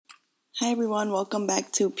Hi everyone, welcome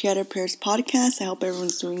back to Pieta Prayers podcast. I hope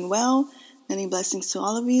everyone's doing well. Many blessings to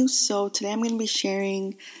all of you. So today I'm going to be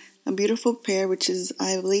sharing a beautiful prayer, which is,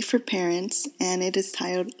 I believe, for parents, and it is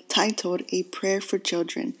titled A Prayer for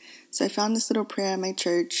Children. So I found this little prayer at my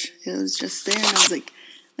church. It was just there, and I was like,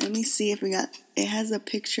 let me see if it has a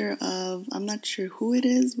picture of, I'm not sure who it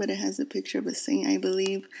is, but it has a picture of a saint, I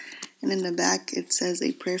believe. And in the back it says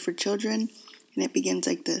A Prayer for Children, and it begins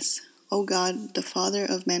like this. O God, the Father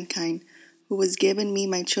of mankind, who has given me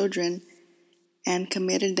my children and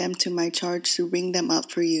committed them to my charge to bring them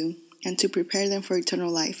up for you and to prepare them for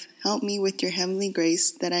eternal life. Help me with your heavenly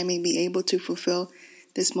grace that I may be able to fulfill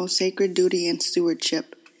this most sacred duty and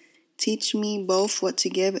stewardship. Teach me both what to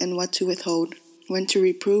give and what to withhold, when to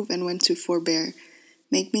reprove and when to forbear.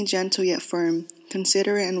 Make me gentle yet firm,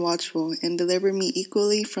 considerate and watchful, and deliver me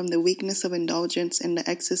equally from the weakness of indulgence and the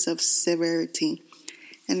excess of severity.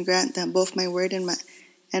 And grant that both my word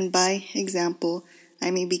and by example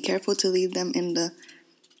I may be careful to lead them in the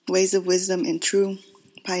ways of wisdom and true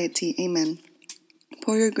piety. Amen.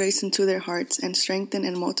 Pour your grace into their hearts and strengthen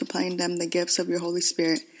and multiply in them the gifts of your Holy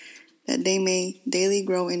Spirit, that they may daily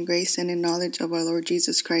grow in grace and in knowledge of our Lord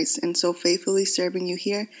Jesus Christ, and so faithfully serving you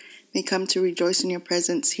here, may come to rejoice in your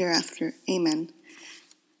presence hereafter. Amen.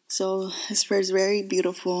 So this prayer is very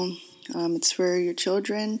beautiful. It's for your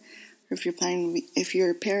children, or if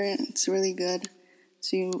you're a parent, it's really good.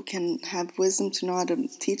 So you can have wisdom to know how to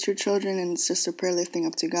teach your children, and it's just a prayer lifting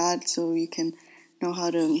up to God so you can know how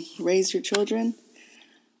to raise your children.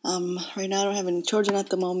 Right now I don't have any children at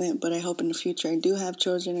the moment, but I hope in the future I do have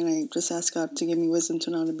children, and I just ask God to give me wisdom to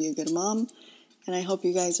know how to be a good mom. And I hope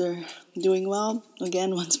you guys are doing well,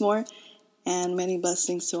 again, once more. And many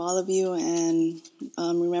blessings to all of you. And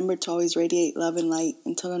remember to always radiate love and light.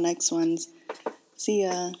 Until the next ones. See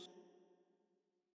ya.